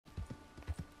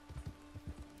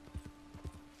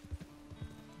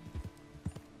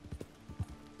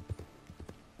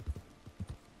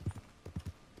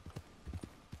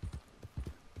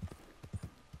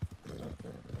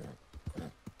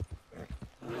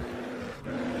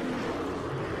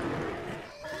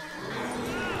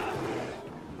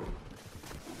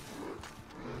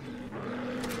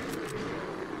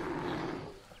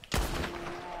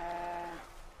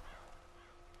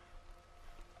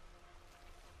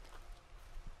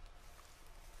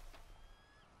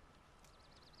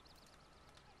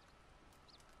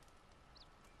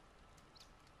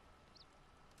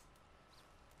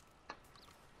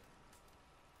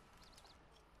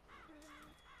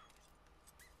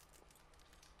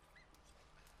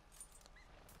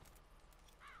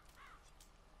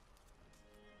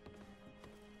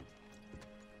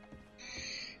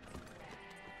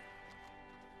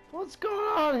What's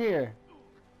going on here?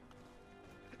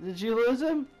 Did you lose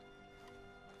him?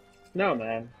 No,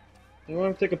 man. I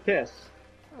want to take a piss.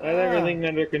 I have everything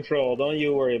under control. Don't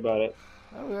you worry about it.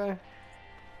 Okay.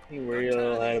 You worry a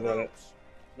little head about it.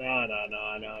 No. I'm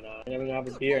gonna have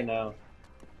a beer now.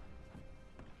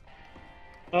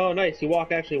 Oh, nice. You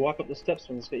actually walk up the steps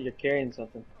when you're carrying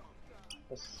something.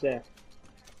 That's sick.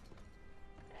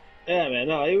 Yeah, man.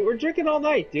 No, we're drinking all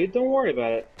night, dude. Don't worry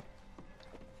about it.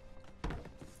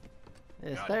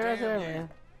 Yeah, stay right there, man.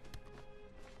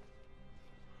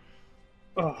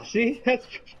 Oh, see? That's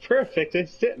perfect. He's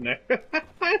sitting there.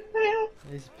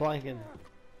 He's planking.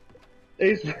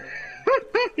 Is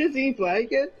he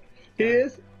planking? He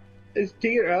is. His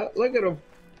teeth out. Look at him.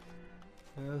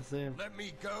 Let's see him. Let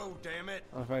me go, damn it.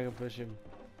 I'll if I can push him.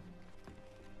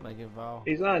 Make him fall.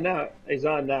 He's on now. He's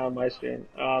on now on my screen.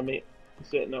 Me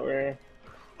sitting over here.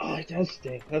 Oh, it does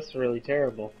stink. That's really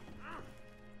terrible.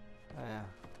 Yeah.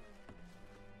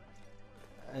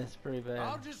 It's pretty bad.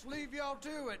 I'll just leave y'all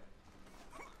to it.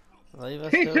 Leave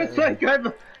us He's to just it.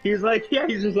 like, he's like, yeah,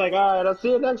 he's just like, alright, I'll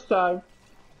see you next time.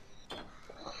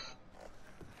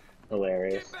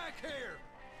 Hilarious. Get back here.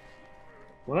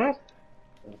 What?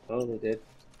 I totally did.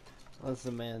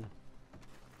 Listen, man.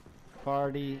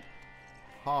 Party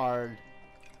hard.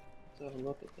 Let's have a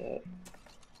look at that.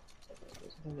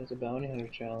 There's a bounty hunter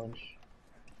challenge.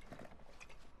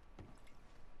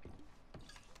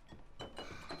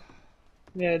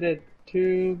 Yeah, I did.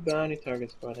 2 bounty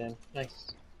targets brought in.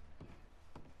 Nice.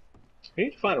 We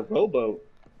need to find a rowboat.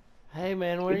 Hey,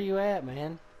 man, where are you at,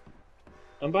 man?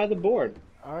 I'm by the board.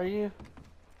 Are you?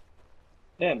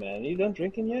 Yeah, man. You done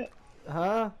drinking yet?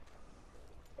 Huh?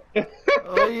 What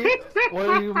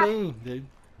do you mean, dude?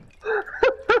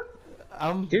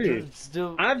 I'm Dude,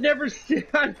 still. I've never seen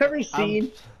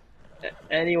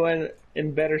anyone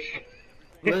in better shape.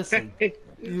 Listen,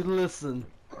 you listen.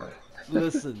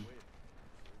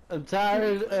 I'm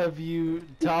tired of you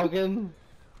talking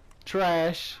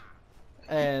trash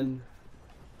and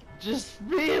just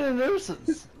being a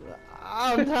nuisance.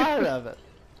 I'm tired of it.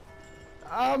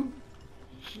 I'm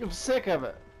sick of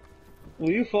it. Will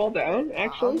you fall down,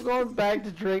 actually? I'm going back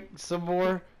to drink some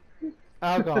more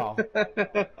alcohol.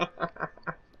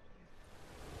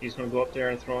 He's gonna go up there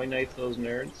and throwing knife those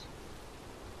nerds.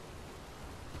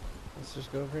 Let's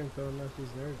just go over here and throw enough these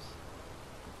nerds.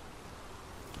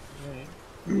 Alright.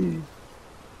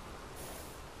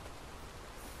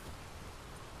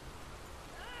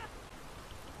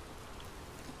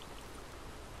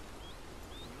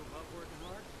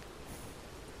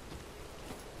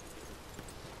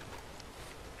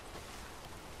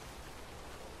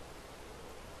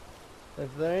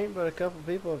 If there ain't but a couple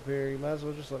people up here, you might as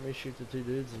well just let me shoot the 2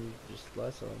 dudes and just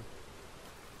lasso them.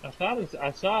 I saw at least,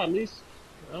 I saw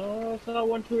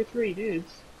 1, 2, or 3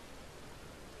 dudes.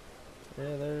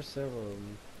 Yeah, there's several of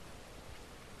them.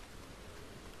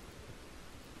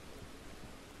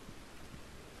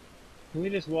 Can we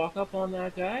just walk up on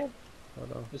that guy?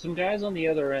 Hold on. There's some guys on the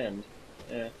other end.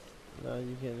 Yeah. No,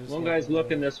 you can't just. One guy's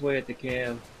looking this way at the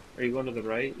cam. Are you going to the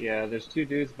right? Yeah, there's 2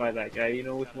 dudes by that guy. You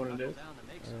know which one it is?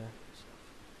 Yeah.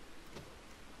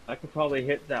 I could probably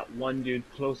hit that one dude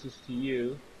closest to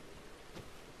you.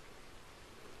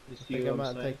 I think I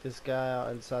might take this guy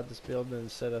out inside this building and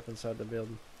set up inside the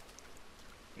building.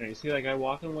 Right, you see that guy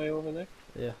walking way over there?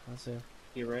 Yeah, I see him.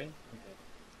 You right? Okay.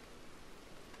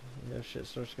 Yeah, shit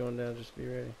starts going down, just be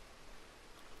ready.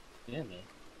 Yeah, man.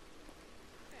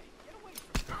 Hey, get away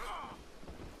from me.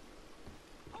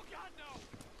 Oh God, no.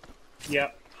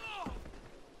 Yep.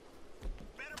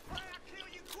 Better pray I kill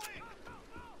you quick.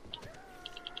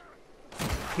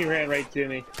 He ran right to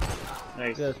me.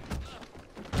 Nice. Good.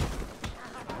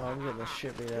 Oh, I'm getting the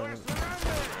shit beat out of me.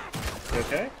 You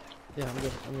okay? Yeah, I'm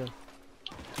good. I'm good.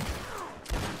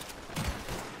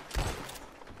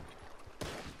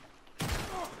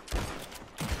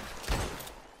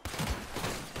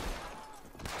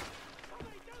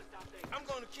 I'm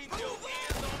gonna keep your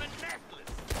hands on a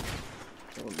necklace.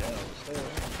 Oh, no.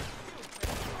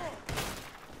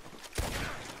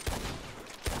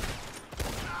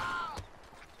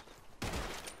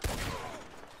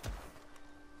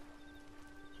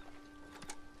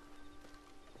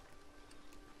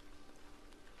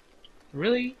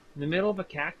 Really? In the middle of a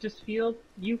cactus field,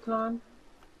 Yukon?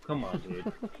 Come on,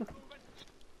 dude.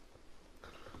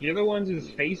 You're the ones whose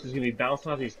face is gonna be bouncing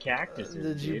off these cactuses.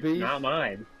 Did you dude. beef? Not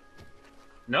mine.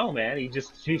 No, man.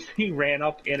 He ran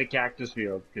up in a cactus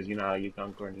field because you know how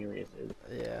Yukon Cornelius is.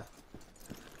 Yeah.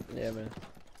 Yeah, man.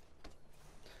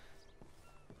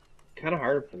 Kind of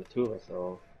hard for the 2 of us,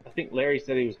 though. I think Larry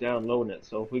said he was downloading it,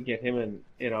 so if we get him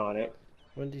in on it,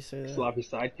 When did you say that? sloppy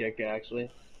sidekick actually.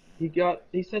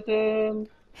 He said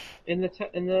in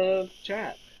the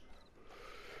chat.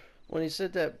 When he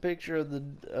sent that picture of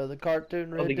the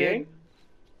cartoon Red Of the Dead. game?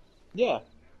 Yeah.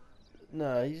 No,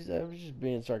 I was just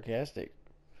being sarcastic.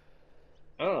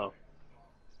 Oh.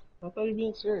 I thought he was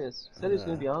being serious. He said he was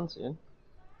gonna be on soon.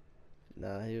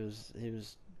 No, he was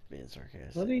being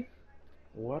sarcastic. Was he?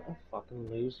 What a fucking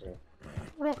loser.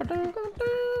 Look at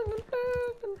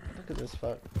this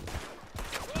fuck.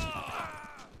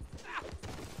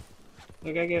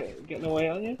 The guy getting away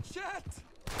on you? Shit!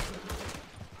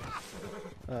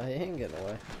 He ain't getting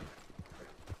away.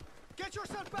 Get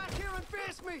yourself back here and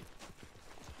face me!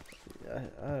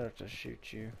 I have to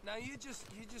shoot you. Now you just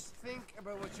think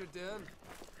about what you're doing.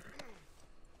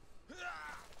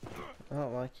 I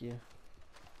don't like you.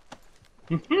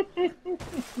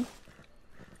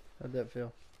 How'd that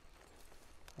feel?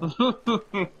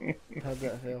 How'd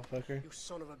that feel, fucker? You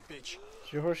son of a bitch.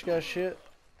 Is your horse got shit?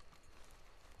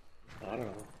 I don't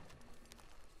know.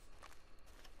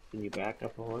 Can you back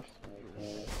up a horse?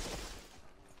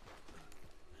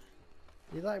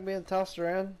 You like being tossed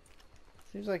around?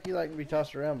 Seems like you like to be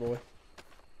tossed around, boy.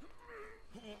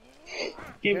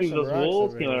 Can't believe those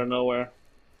wolves came out of nowhere.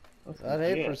 I'd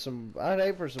hate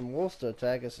for some wolves to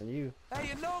attack us and you Hey,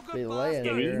 you know good be laying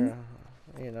bastard. here,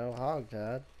 you know,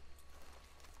 hogtied.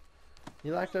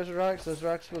 You like those rocks? Those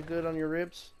rocks feel good on your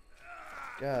ribs?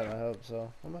 God, I hope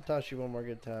so. I'm gonna toss you one more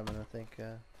good time, and I think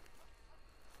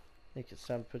it's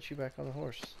time to put you back on the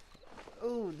horse.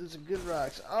 Ooh, those are good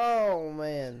rocks. Oh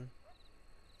man.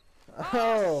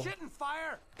 Oh. Shit and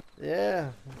fire. Yeah,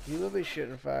 you will be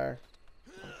shitting fire.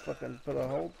 I'll fucking put a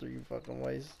hole through your fucking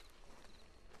waist.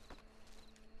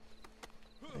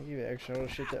 I'll give you extra hole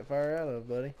to shit that fire out of,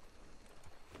 buddy.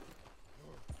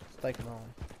 Let's take them on.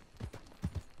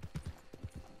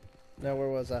 Now where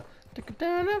was I? You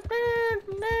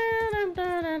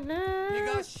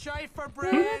got shy for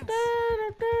brains.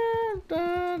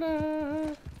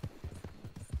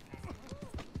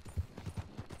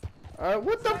 Alright,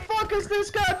 what the fuck is this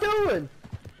guy doing?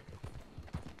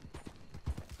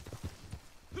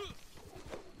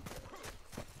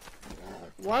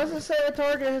 Why does it say a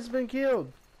target has been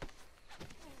killed?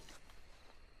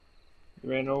 You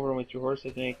ran over him with your horse, I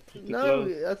think.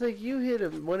 No, I think you hit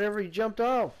him whenever he jumped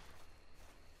off.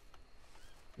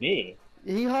 Me?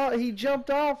 He jumped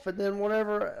off, and then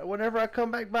whenever I come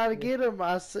back by to get him,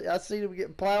 I see him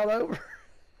getting plowed over.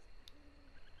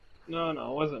 No,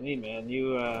 it wasn't me, man.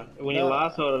 You, when you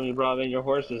lassoed him, you brought him in, your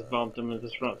horse just bumped him with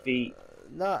his front feet.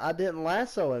 No, I didn't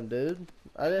lasso him, dude.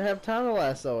 I didn't have time to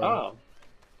lasso him. Oh.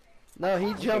 No,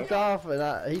 he jumped off, and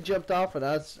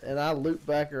I looped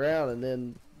back around, and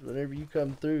then whenever you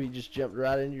come through, he just jumped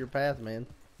right into your path, man.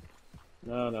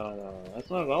 No.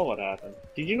 That's not at all what happened.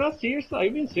 Did you not see yourself? Are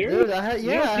you being serious? Dude, You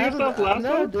don't see yourself lassoed?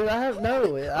 No, dude, I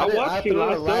watched you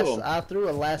lasso him. I threw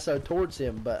a lasso towards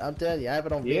him, but I'm telling you, I have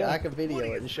it on video. I can video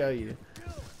it and show you.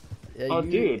 Yeah, Oh,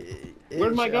 dude.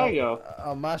 Where'd my guy go?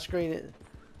 On my screen,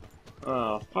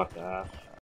 Oh, fuck off.